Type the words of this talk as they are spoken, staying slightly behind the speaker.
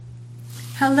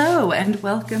Hello and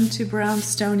welcome to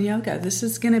Brownstone Yoga. This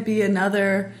is going to be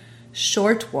another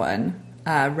short one,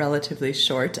 relatively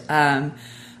short. I'm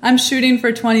shooting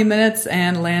for 20 minutes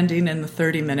and landing in the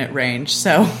 30-minute range,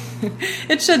 so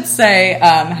it should say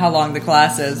how long the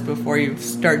class is before you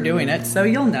start doing it, so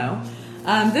you'll know.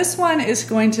 This one is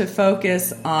going to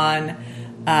focus on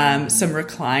some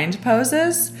reclined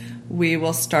poses. We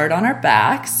will start on our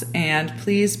backs, and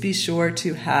please be sure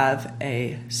to have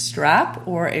a strap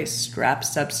or a strap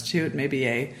substitute, maybe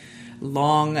a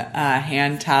long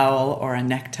hand towel or a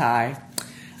necktie.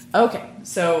 Okay,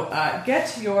 so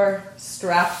get your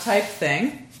strap type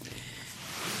thing,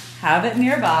 have it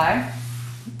nearby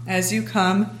as you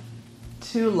come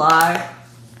to lie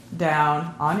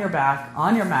down on your back,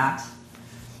 on your mat.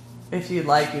 If you'd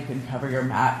like, you can cover your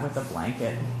mat with a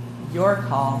blanket. Your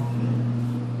call.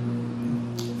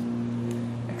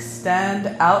 Extend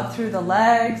out through the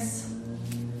legs.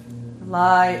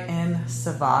 Lie in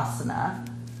Savasana.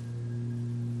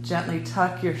 Gently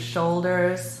tuck your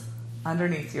shoulders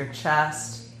underneath your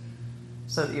chest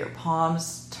so that your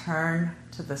palms turn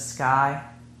to the sky.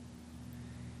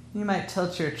 You might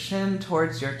tilt your chin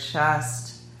towards your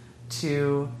chest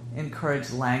to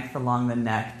encourage length along the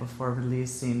neck before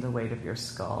releasing the weight of your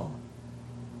skull.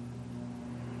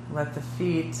 Let the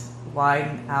feet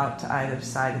widen out to either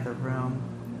side of the room.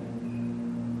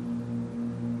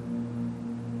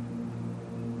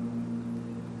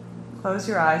 Close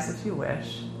your eyes if you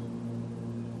wish.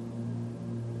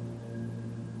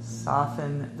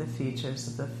 Soften the features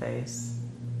of the face.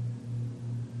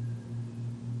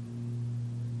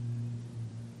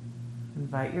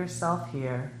 Invite yourself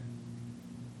here.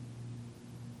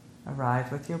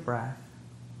 Arrive with your breath.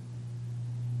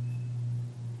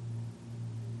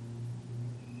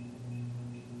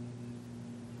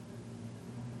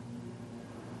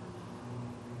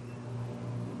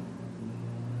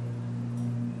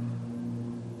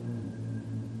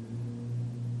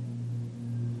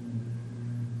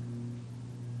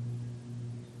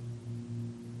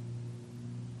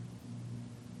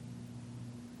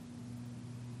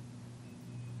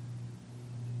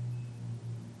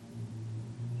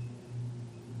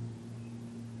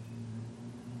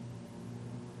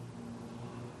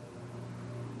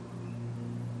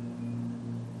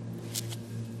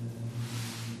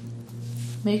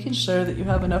 Making sure that you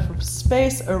have enough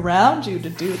space around you to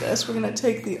do this. We're going to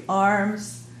take the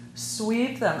arms,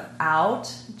 sweep them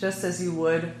out, just as you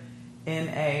would in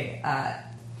a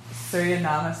Surya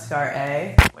Namaskar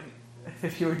A,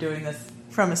 if you were doing this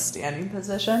from a standing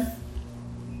position.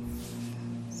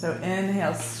 So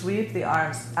inhale, sweep the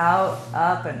arms out,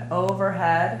 up, and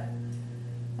overhead.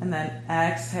 And then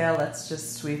exhale, let's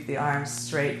just sweep the arms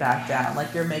straight back down,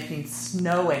 like you're making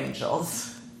snow angels.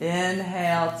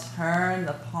 Inhale, turn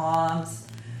the palms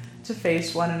to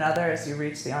face one another as you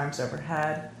reach the arms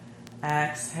overhead.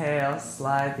 Exhale,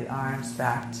 slide the arms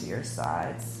back to your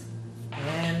sides.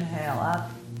 Inhale up.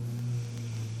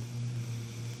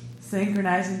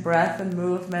 Synchronizing breath and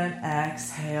movement.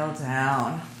 Exhale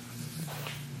down.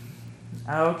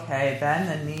 Okay, bend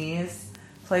the knees.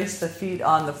 Place the feet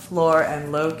on the floor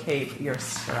and locate your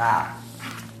strap.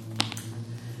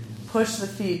 Push the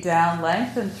feet down,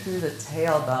 lengthen through the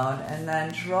tailbone, and then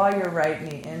draw your right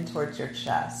knee in towards your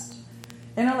chest.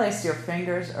 Interlace your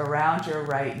fingers around your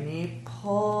right knee.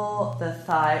 Pull the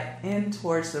thigh in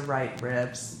towards the right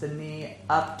ribs, the knee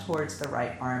up towards the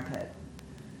right armpit.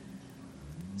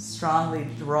 Strongly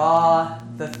draw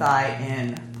the thigh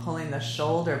in, pulling the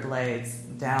shoulder blades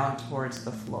down towards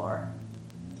the floor.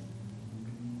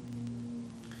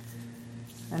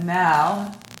 And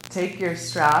now, take your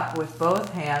strap with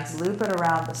both hands, loop it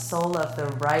around the sole of the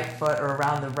right foot or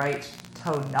around the right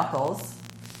toe knuckles,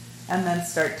 and then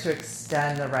start to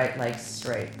extend the right leg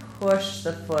straight. Push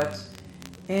the foot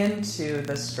into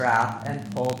the strap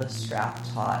and pull the strap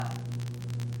taut.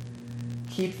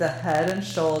 Keep the head and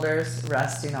shoulders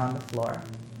resting on the floor.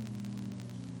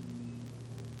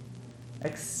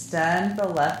 Extend the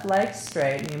left leg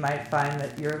straight, and you might find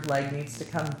that your leg needs to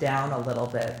come down a little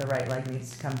bit. The right leg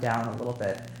needs to come down a little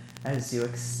bit as you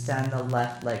extend the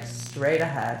left leg straight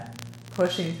ahead,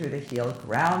 pushing through the heel,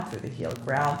 ground through the heel,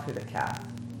 ground through the calf.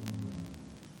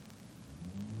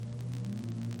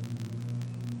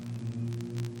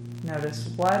 Notice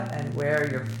what and where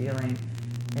you're feeling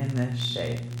in this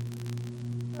shape.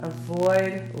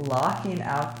 Avoid locking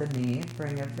out the knee.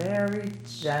 Bring a very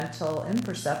gentle,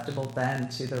 imperceptible bend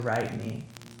to the right knee.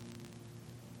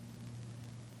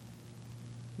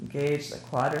 Engage the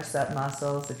quadricep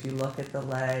muscles. If you look at the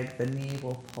leg, the knee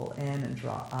will pull in and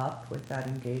draw up with that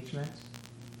engagement.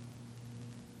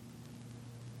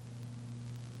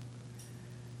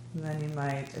 And then you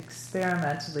might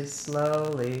experimentally,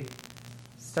 slowly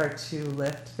start to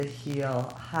lift the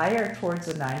heel higher towards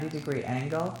a 90-degree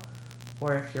angle,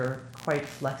 or if you're quite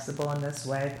flexible in this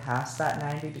way, past that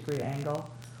 90-degree angle,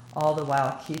 all the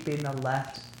while keeping the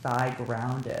left thigh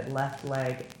grounded, left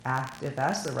leg active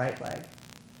as the right leg.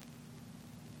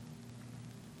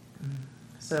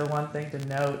 So one thing to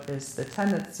note is the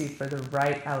tendency for the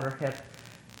right outer hip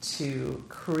to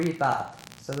creep up,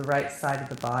 so the right side of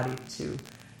the body to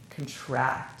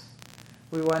contract.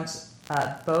 We want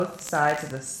both sides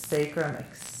of the sacrum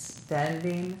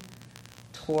extending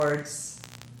towards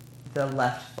the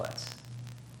left foot.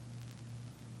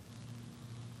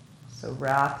 So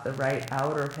wrap the right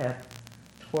outer hip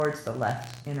towards the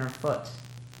left inner foot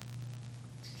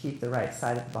to keep the right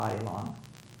side of the body long.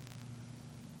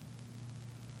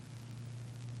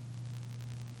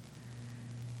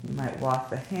 You might walk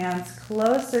the hands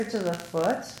closer to the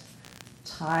foot.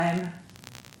 Time,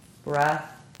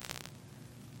 breath,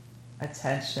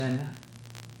 attention,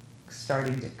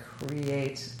 starting to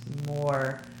create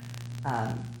more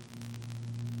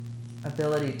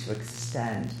ability to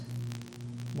extend,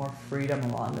 more freedom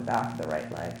along the back of the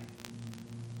right leg.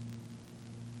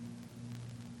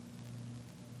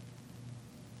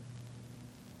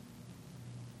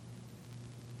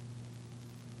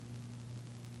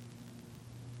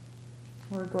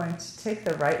 We're going to take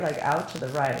the right leg out to the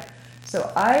right.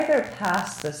 So either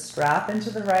pass the strap into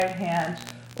the right hand,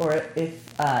 or if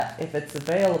it's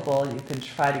available, you can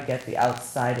try to get the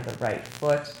outside of the right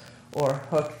foot, or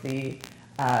hook the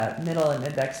middle and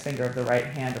index finger of the right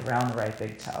hand around the right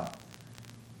big toe.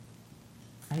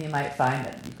 And you might find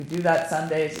that you could do that some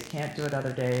days, you can't do it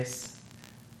other days.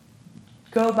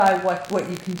 Go by what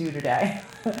you can do today.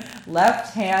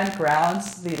 Left hand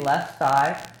grounds the left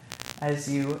thigh as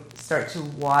you start to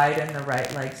widen the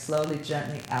right leg slowly,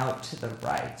 gently out to the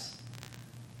right.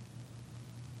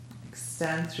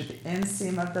 Extend through the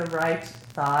inseam of the right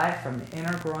thigh from the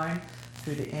inner groin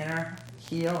through the inner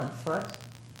heel and foot.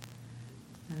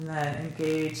 And then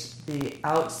engage the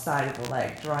outside of the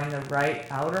leg, drawing the right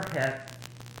outer hip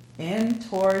in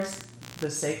towards the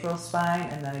sacral spine,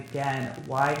 and then again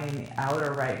widening the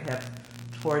outer right hip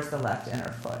towards the left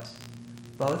inner foot.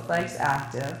 Both legs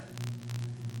active,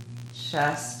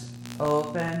 chest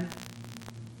open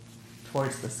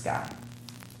towards the sky.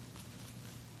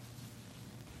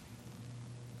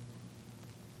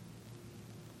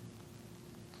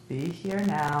 Be here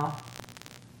now.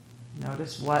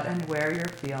 Notice what and where you're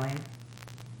feeling.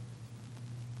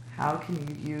 How can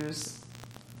you use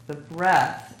the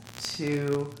breath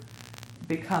to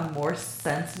become more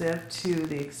sensitive to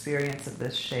the experience of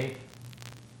this shape?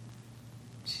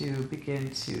 To begin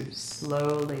to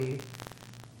slowly,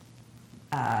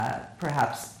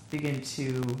 perhaps begin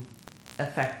to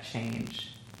affect change.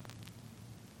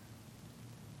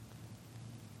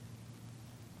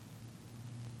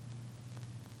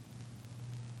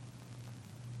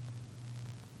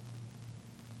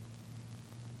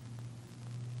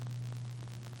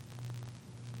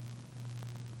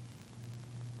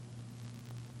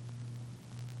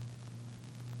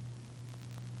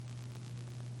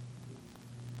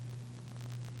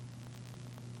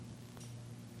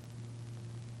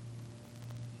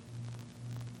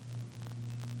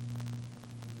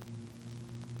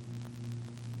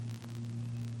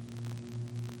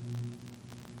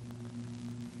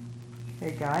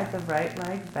 Okay, guide the right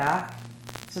leg back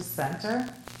to center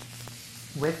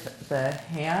with the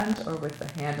hand or with the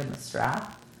hand in the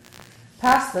strap.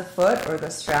 Pass the foot or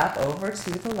the strap over to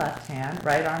the left hand.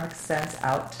 Right arm extends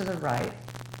out to the right.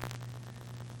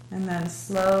 And then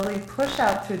slowly push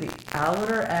out through the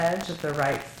outer edge of the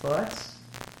right foot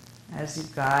as you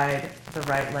guide the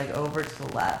right leg over to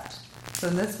the left. So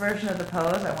in this version of the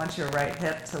pose, I want your right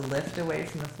hip to lift away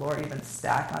from the floor, even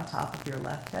stack on top of your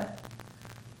left hip.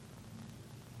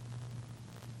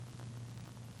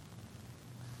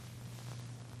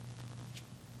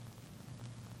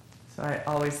 So I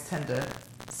always tend to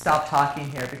stop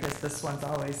talking here because this one's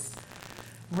always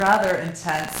rather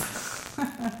intense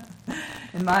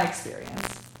in my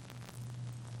experience.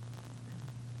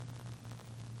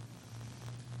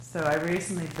 So I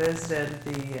recently visited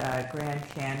the Grand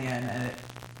Canyon, and it,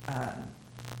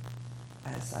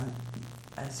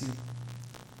 as you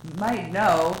might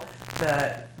know,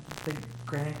 the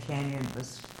Grand Canyon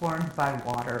was formed by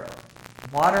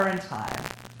water and time.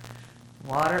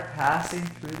 Water passing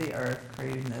through the earth,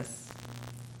 creating this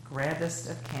grandest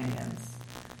of canyons.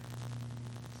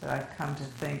 So I've come to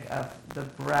think of the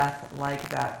breath like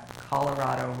that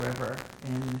Colorado River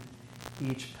in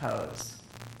each pose.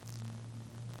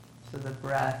 So the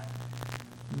breath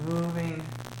moving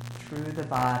through the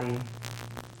body,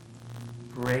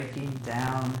 breaking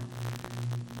down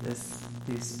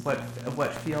these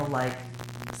what feel like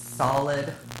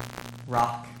solid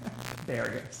rock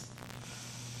barriers.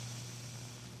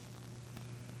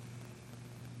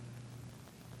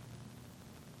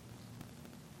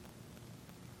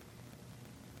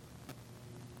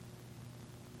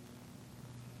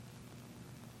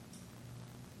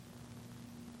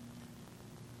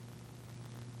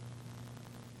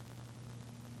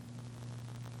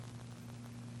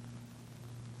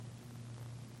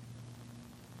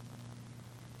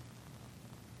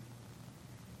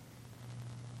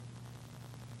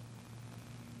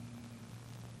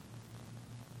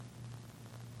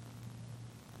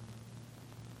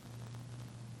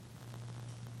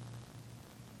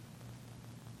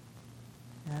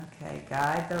 Okay,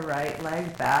 guide the right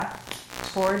leg back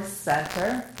towards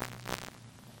center.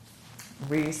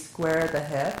 Re-square the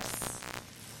hips.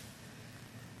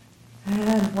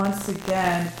 And once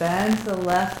again, bend the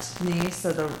left knee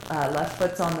so the left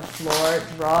foot's on the floor.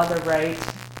 Draw the right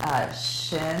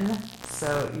shin.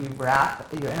 So you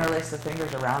interlace the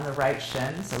fingers around the right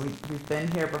shin. So we've been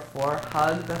here before.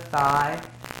 Hug the thigh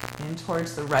in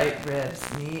towards the right ribs.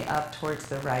 Knee up towards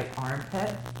the right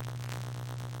armpit.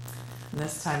 And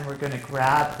this time we're going to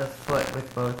grab the foot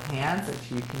with both hands.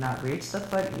 If you cannot reach the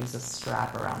foot, use a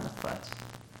strap around the foot.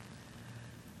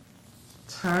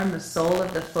 Turn the sole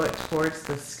of the foot towards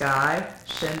the sky,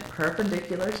 shin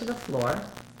perpendicular to the floor.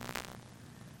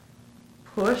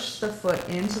 Push the foot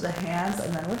into the hands,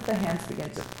 and then with the hands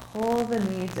begin to pull the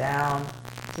knee down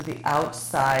to the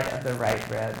outside of the right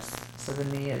ribs. So the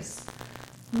knee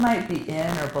might be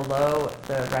in or below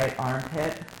the right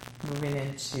armpit, moving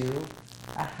into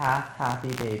a half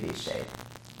happy baby shape.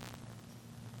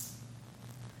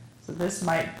 So this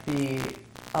might be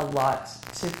a lot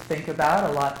to think about,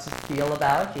 a lot to feel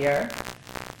about here.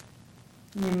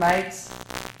 You might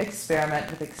experiment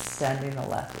with extending the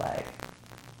left leg.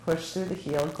 Push through the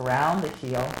heel, ground the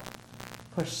heel,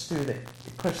 push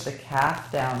the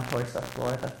calf down towards the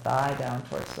floor, the thigh down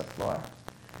towards the floor.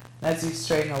 And as you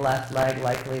straighten the left leg,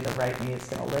 likely the right knee is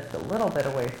going to lift a little bit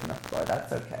away from the floor.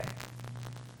 That's okay.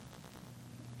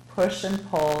 Push and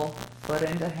pull, foot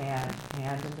into hand,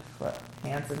 hand into foot,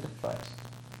 hands into foot.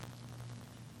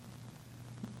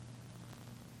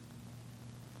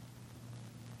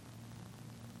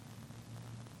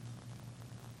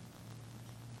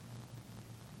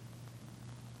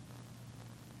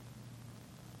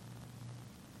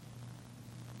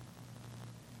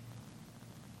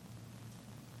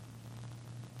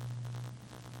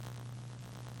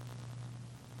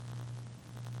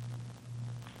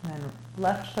 And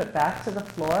left foot back to the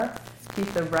floor.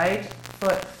 Keep the right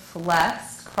foot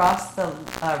flexed. Cross the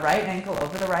right ankle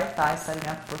over the right thigh, setting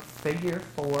up for figure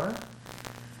four.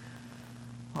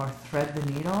 Or thread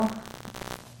the needle.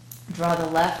 Draw the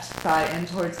left thigh in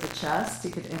towards the chest.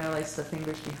 You could interlace the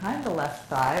fingers behind the left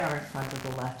thigh or in front of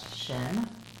the left shin.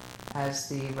 As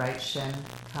the right shin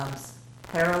comes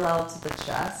parallel to the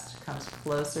chest, comes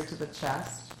closer to the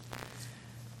chest.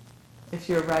 If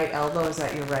your right elbow is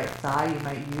at your right thigh, you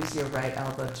might use your right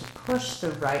elbow to push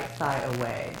the right thigh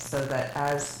away, so that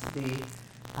as the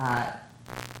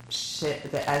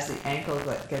ankle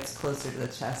gets closer to the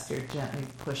chest, you're gently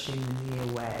pushing the knee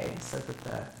away, so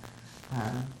that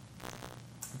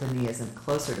the knee isn't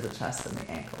closer to the chest than the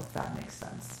ankle, if that makes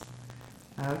sense.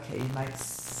 Okay, you might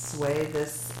sway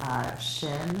this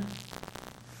shin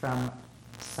from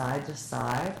side to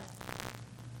side.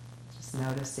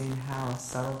 Noticing how a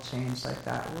subtle change like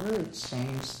that will really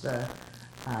change the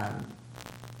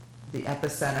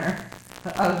epicenter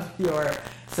of your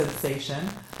sensation.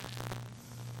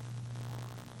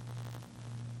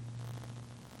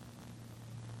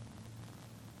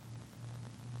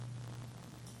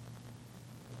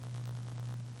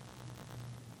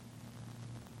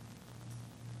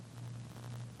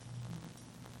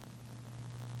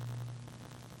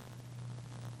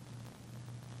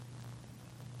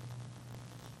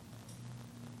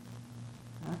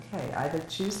 Okay, either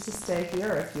choose to stay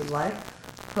here, or if you like,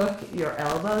 hook your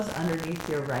elbows underneath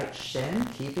your right shin,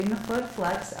 keeping the foot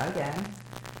flexed again.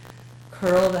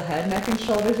 Curl the head, neck, and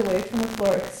shoulders away from the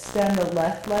floor. Extend the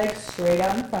left leg straight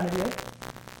out in front of you.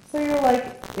 So you're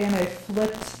like in a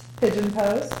flipped pigeon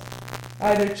pose.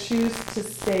 Either choose to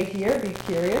stay here, be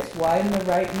curious, widen the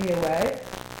right knee away,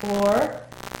 or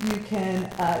you can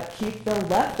keep the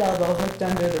left elbow hooked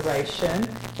under the right shin,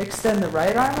 extend the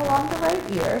right arm along the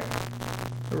right ear,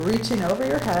 reaching over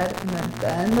your head, and then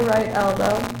bend the right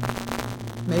elbow.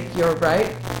 Make your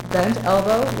right bent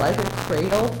elbow like a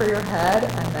cradle for your head,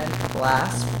 and then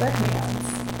clasp the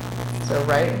hands. So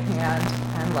right hand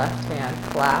and left hand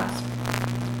clasp.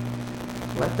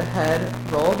 Let the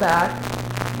head roll back.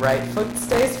 Right foot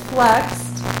stays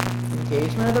flexed.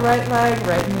 Engagement of the right leg,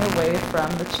 right knee away from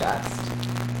the chest.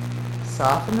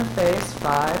 Soften the face.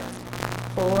 5,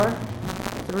 4,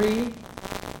 3,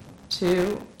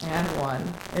 2, and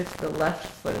 1. If the left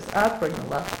foot is up, bring the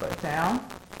left foot down.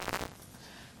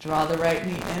 Draw the right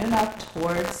knee in and up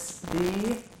towards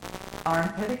the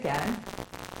armpit again.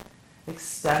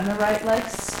 Extend the right leg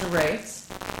straight.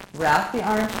 Wrap the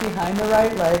arms behind the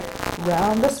right leg.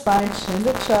 Round the spine, chin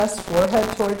to chest,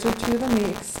 forehead towards you to the knee.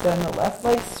 Extend the left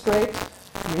leg straight.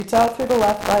 Reach out through the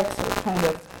left leg, so we're kind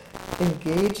of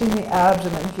engaging the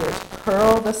abdomen here.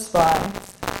 Curl the spine.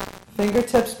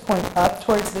 Fingertips point up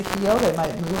towards the heel. They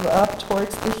might move up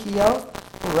towards the heel.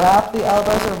 Wrap the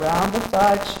elbows around the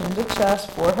thigh, chin to chest,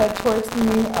 forehead towards the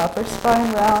knee. Upper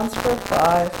spine rounds for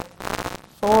 5,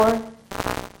 4,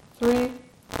 3,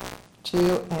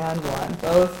 2, and 1.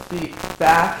 Both feet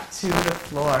back to the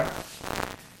floor.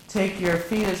 Take your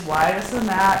feet as wide as the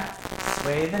mat.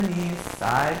 Sway the knees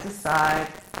side to side.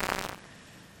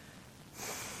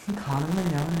 Commonly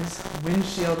known as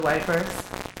windshield wipers.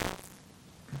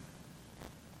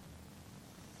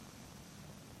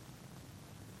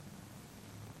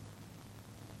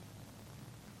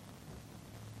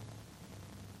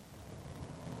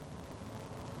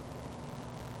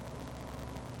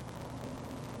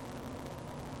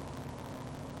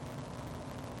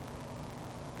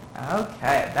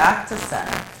 Okay, back to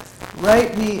center.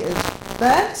 Right knee is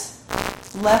bent.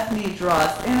 Left knee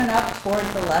draws in and up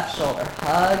towards the left shoulder.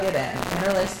 Hug it in.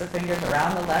 Interlace the fingers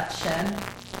around the left shin.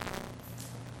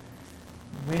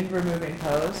 Wind removing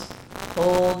pose.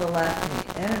 Pull the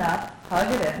left knee in and up.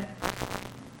 Hug it in.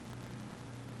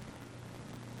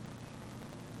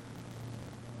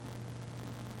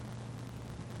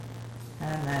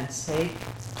 And then take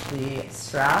the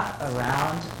strap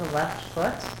around the left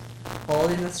foot.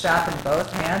 Holding the strap in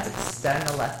both hands, extend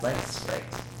the left leg straight.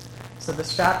 So the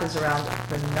strap is around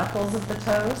the knuckles of the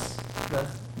toes, the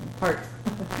part,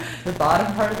 the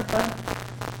bottom part of the foot.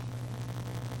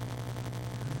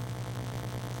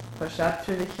 Push up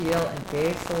through the heel,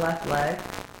 engage the left leg.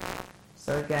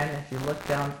 So again, if you look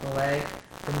down the leg,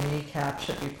 the kneecap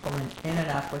should be pulling in and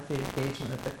up with the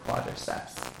engagement of the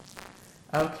quadriceps.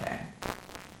 Okay.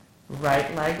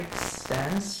 Right leg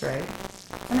extends straight.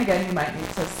 And again, you might need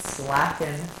to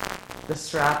slacken the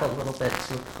strap a little bit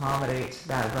to accommodate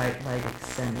that right leg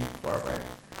extending forward.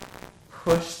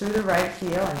 Push through the right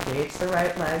heel, engage the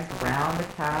right leg, ground the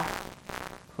calf,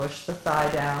 push the thigh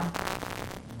down.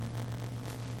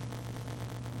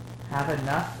 Have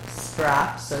enough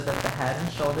strap so that the head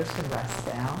and shoulders can rest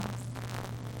down.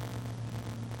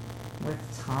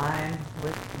 With time,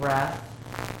 with breath,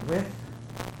 with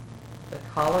the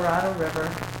Colorado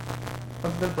River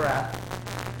of the breath,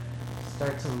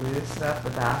 start to loosen up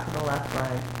the back of the left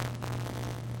leg.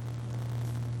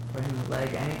 Bring the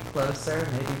leg any closer,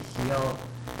 maybe heel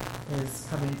is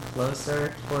coming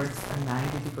closer towards a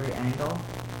 90-degree angle.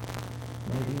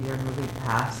 Maybe you're moving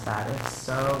past that. If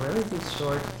so, really be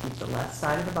sure to keep the left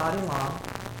side of the body long.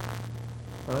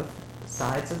 Both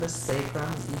sides of the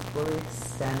sacrum equally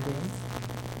extending.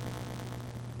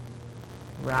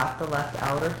 Wrap the left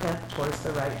outer hip towards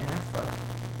the right inner foot.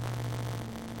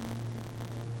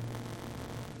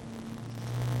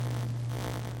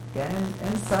 Again,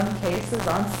 in some cases,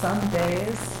 on some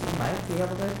days, you might be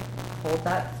able to hold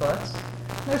that foot.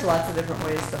 There's lots of different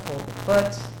ways to hold the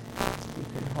foot. You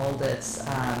can hold it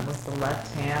with the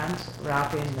left hand,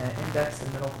 wrapping the index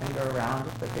and middle finger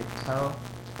around the big toe.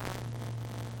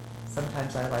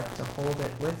 Sometimes I like to hold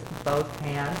it with both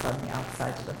hands on the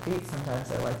outsides of the feet.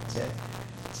 Sometimes I like to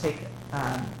take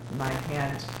my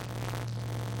hand,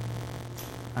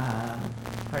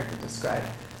 hard to describe,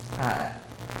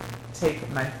 take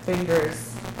my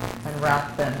fingers and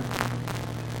wrap them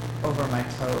over my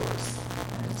toes,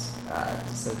 and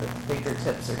so the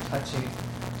fingertips are touching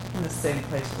in the same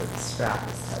place where the strap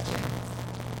is touching.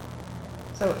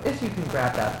 So if you can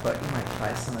grab that foot, you might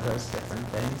try some of those different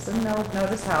things, and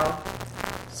notice how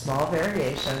small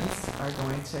variations are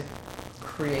going to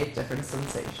create different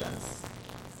sensations.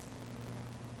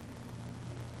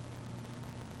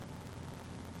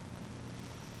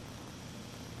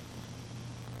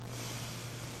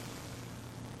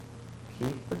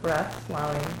 Keep the breath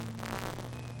flowing.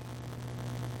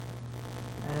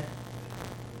 And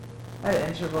at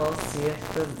intervals, see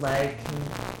if the leg can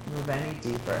move any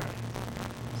deeper.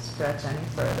 Stretch any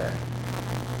further.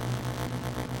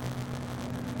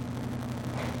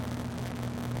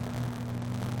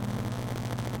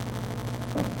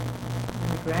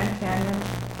 The Grand Canyon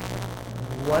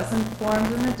wasn't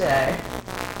formed in a day.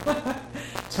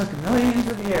 Took millions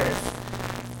of years.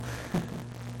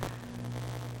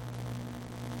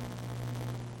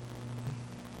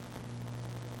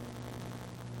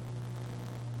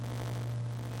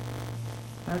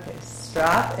 Okay,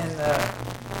 strap in the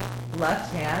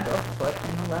left hand or foot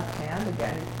in the left hand.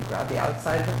 Again, you can grab the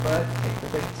outside of the foot, take the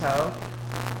big toe.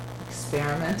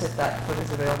 Experiment if that foot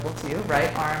is available to you.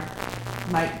 Right arm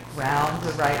might ground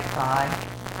the right thigh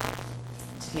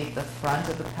to keep the front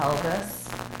of the pelvis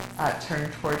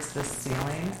turned towards the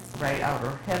ceiling. Right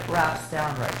outer hip wraps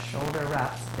down, right shoulder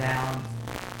wraps down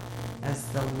as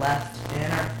the left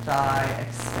inner thigh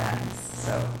extends.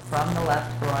 So from the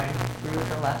left groin through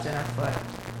the left inner foot,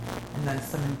 and then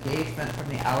some engagement from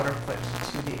the outer foot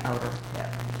to the outer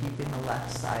hip, keeping the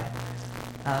left side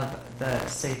of the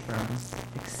sacrum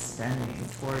extending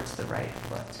towards the right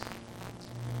foot.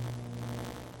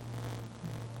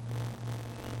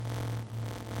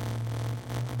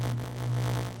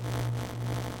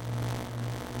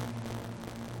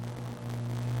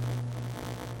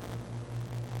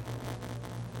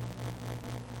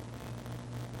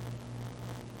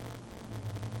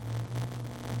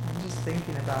 I'm just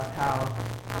thinking about how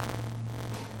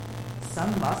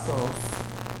some muscle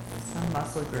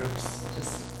groups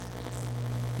just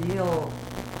feel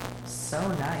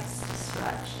so nice to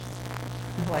stretch.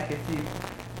 Like if you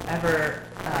ever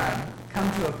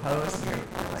come to a pose and you're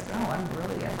like, oh, I'm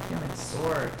feeling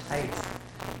sore or tight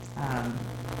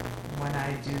when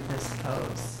I do this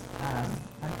pose.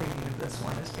 I'm thinking of this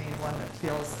one as being one that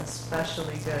feels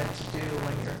especially good to do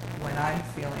when I'm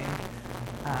feeling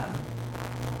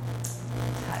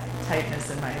tightness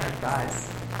in my inner thighs.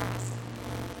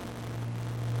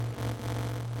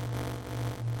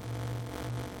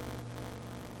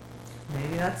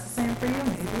 Maybe that's the same for you,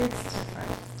 maybe it's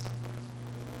different.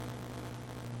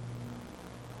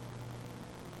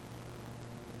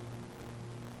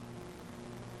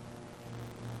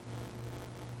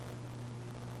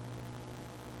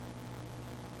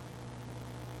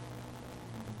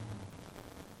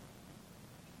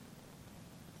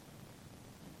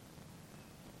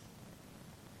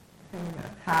 And we're going to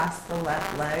pass the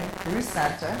left leg through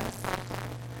center.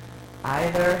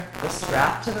 Either the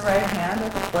strap to the right hand or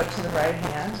the foot to the right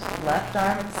hand. Left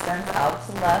arm extends out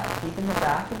to left, keeping the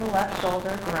back of the left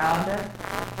shoulder grounded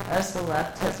as the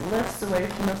left hip lifts away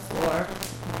from the floor.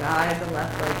 Guide the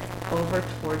left leg over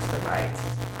towards the right.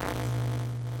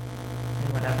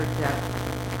 And whatever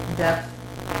depth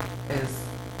is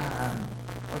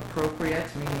appropriate,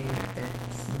 meaning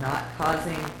it's not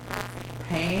causing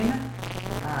pain,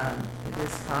 it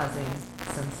is causing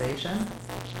sensation.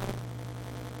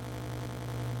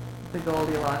 The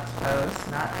Goldilocks pose,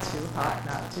 not too hot,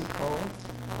 not too cold.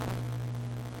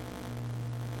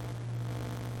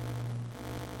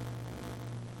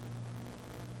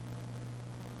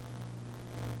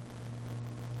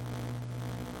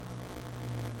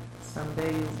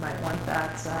 Someday you might want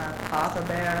that Papa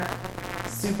Bear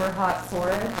super hot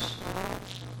porridge.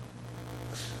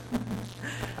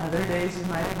 Other days you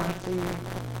might want the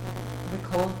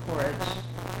cold porridge.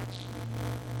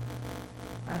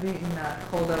 I've eaten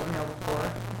cold oatmeal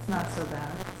before. It's not so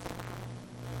bad.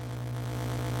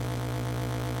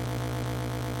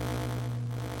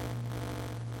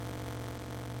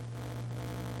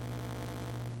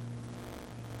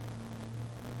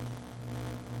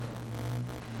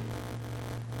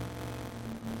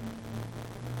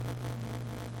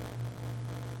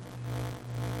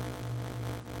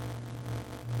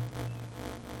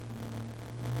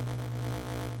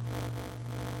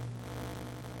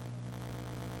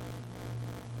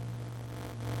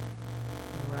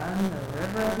 Run the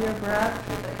river of your breath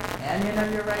through the canyon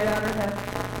of your right outer hip.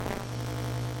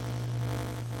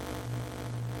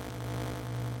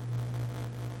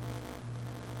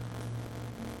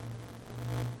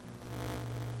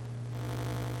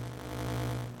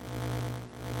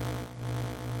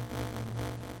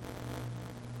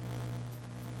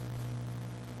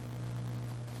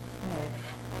 Okay.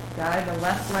 Guide the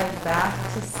left leg back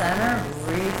to center.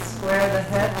 Re-square the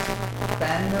hips.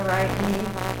 Bend the right knee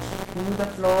to the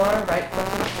floor, right foot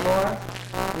to the floor.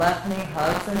 Left knee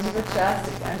hugs into the chest.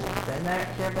 Again, you've been there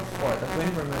here before, the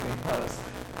wind removing pose.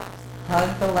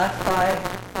 Hug the left thigh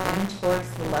in towards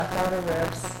the left outer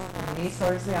ribs, knee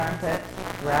towards the armpit.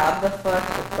 Grab the foot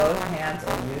with both hands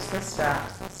or use the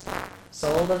straps.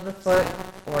 Sole of the foot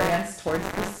orients towards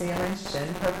the ceiling,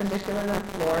 shin perpendicular to the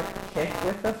floor. Kick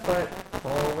with the foot,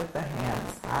 pull with the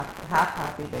hands. Half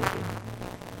happy baby.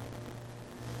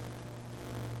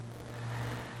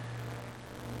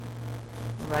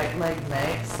 Right leg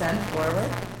may extend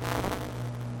forward.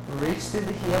 Reach through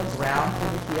the heel, ground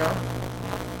through the heel.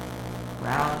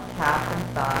 Ground calf and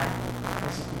thigh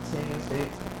as you continue to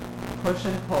push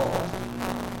and pull.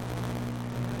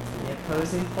 The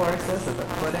opposing forces of the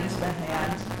foot into the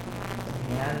hand,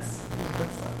 the hands into the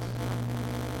foot.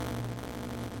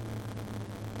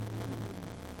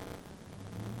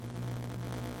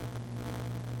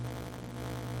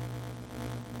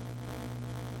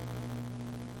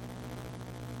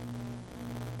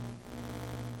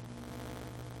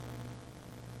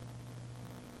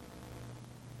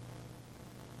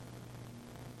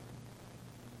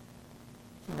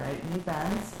 knee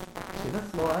bends to the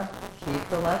floor. Keep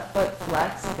the left foot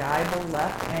flexed. Guide the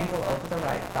left ankle over the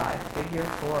right thigh. Figure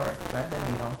 4. Thread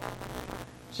the needle.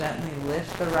 Gently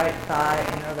lift the right thigh.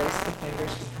 Interlace the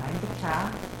fingers behind the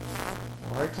calf.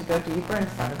 Or to go deeper in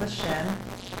front of the shin.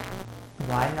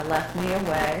 Widen the left knee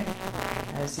away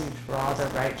as you draw the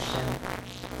right shin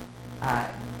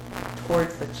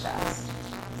towards the chest.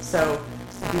 So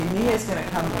the knee is going to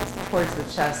come towards the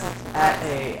chest at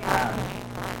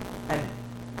and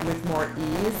with more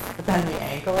ease than the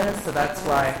ankle is. So that's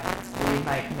why we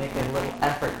might make a little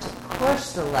effort to push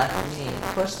the left knee,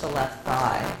 push the left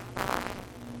thigh,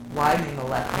 widening the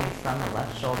left knee from the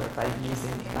left shoulder by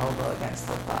using the elbow against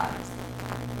the thigh.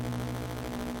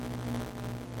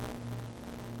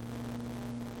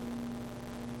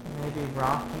 Maybe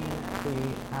rocking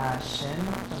the shin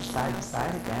from side to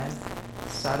side again.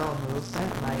 Subtle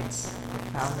movement might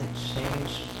profoundly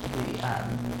change the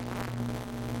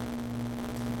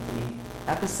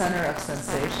epicenter of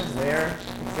sensation, where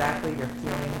exactly you're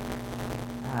feeling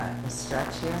the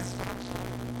stretch here.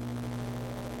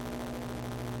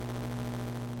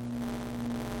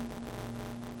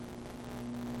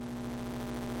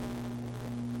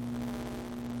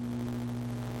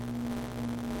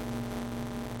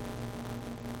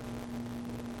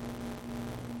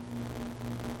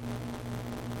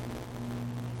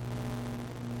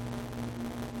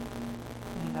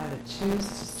 Choose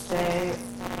to stay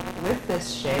with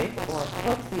this shape or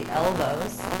hook the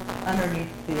elbows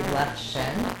underneath the left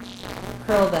shin.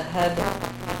 Curl the head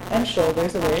and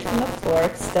shoulders away from the floor.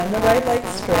 Extend the right leg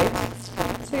straight.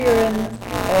 So you're in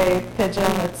a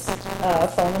pigeon that's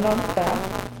fallen on its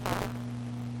back.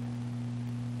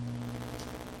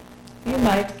 You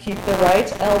might keep the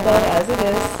right elbow as it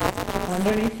is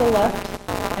underneath the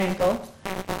left ankle.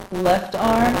 Left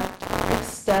arm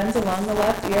extends along the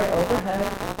left ear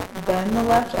overhead. Bend the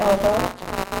left elbow,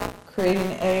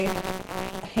 creating a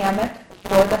hammock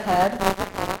for the head.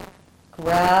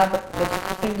 Grab the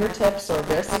fingertips or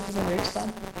wrists if you can reach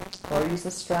them, or use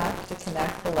a strap to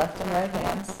connect the left and right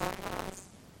hands.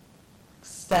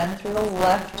 Extend through the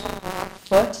left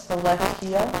foot, the left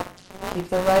heel. Keep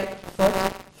the right foot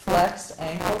flexed,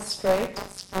 ankle straight.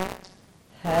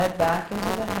 Head back into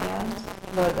the hand,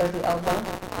 or the elbow.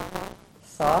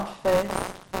 Soft face.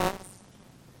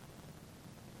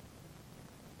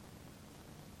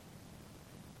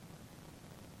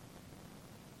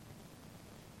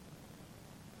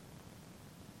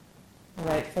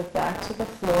 Right foot back to the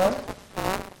floor.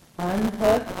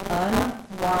 Unhook,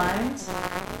 unwind.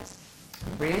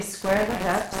 Re-square the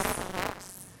hips.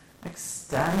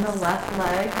 Extend the left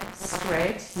leg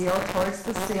straight, heel towards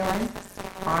the ceiling.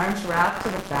 Arms wrapped to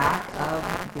the back of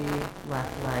the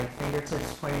left leg.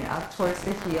 Fingertips pointing up towards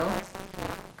the heel.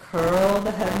 Curl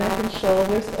the head, neck, and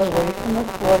shoulders away from the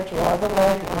floor. Draw the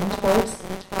leg in towards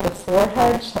the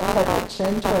forehead. Tuck the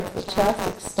chin towards the chest.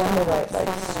 Extend the right leg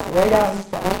straight out in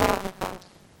front.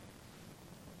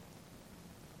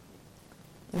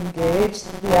 Engage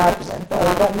the abdomen.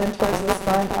 Belly button in towards the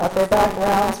spine. Upper back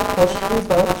rounds. Push through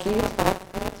both feet.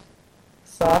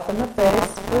 Soften the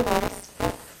face for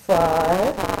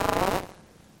 5,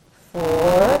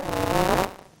 4,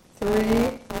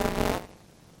 3,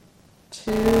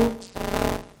 2,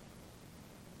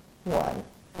 1.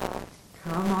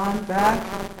 Come on back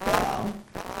down.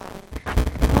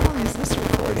 How long is this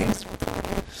recording?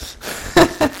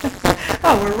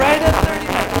 Oh, we're right at 30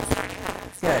 minutes.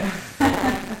 Good.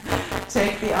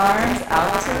 Take the arms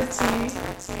out to the T.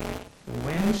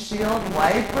 Windshield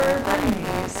wiper the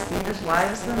knees. Feet as wide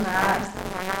as the mat.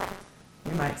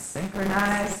 You might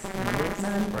synchronize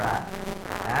movement and breath.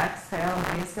 Exhale,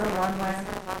 knees go one way.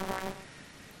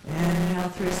 Inhale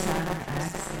through center.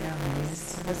 Exhale,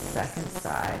 knees to the second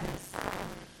side.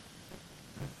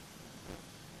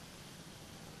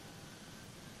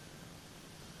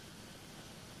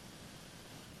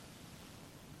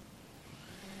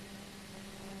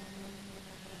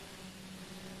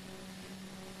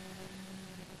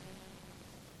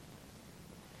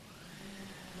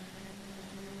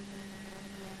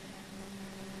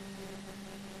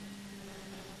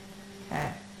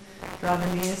 Draw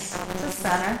the knees to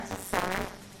center.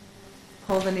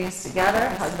 Pull the knees together.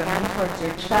 Hug them in towards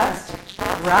your chest.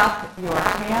 Wrap your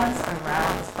hands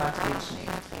around the front of each knee.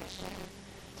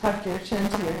 Tuck your chin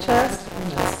to your chest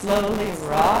and then slowly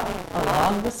rock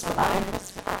along the spine.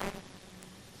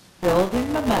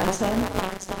 Building momentum.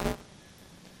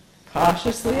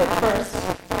 Cautiously at first.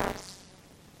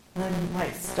 Then you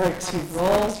might start to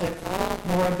roll with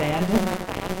more abandon.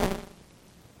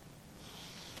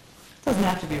 Doesn't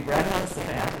have to be reckless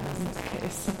abandon in this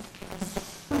case.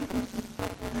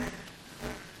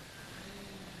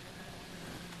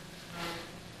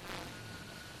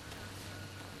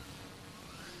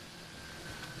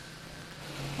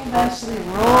 eventually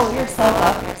roll yourself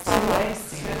up to a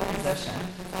seated position.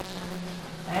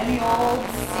 Any old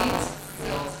seat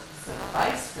will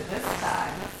suffice for this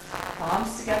time.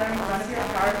 Palms together in front of your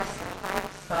heart.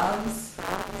 Thumbs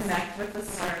connect with the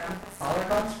sternum.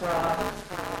 Collarbones broad.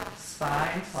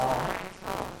 Spine tall.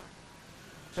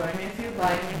 Join me if you'd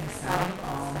like in the sound of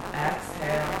Om.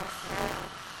 Exhale.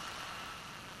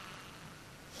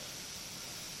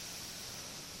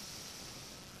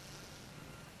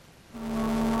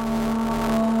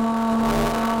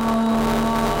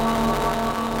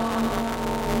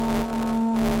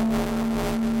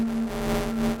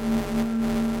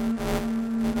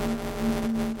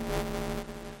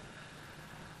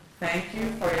 Thank you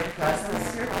for your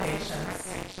presence, your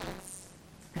patience,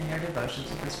 and your devotion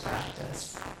to this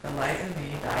practice. The light in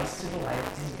me bows to the light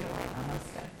in you.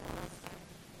 Namaste.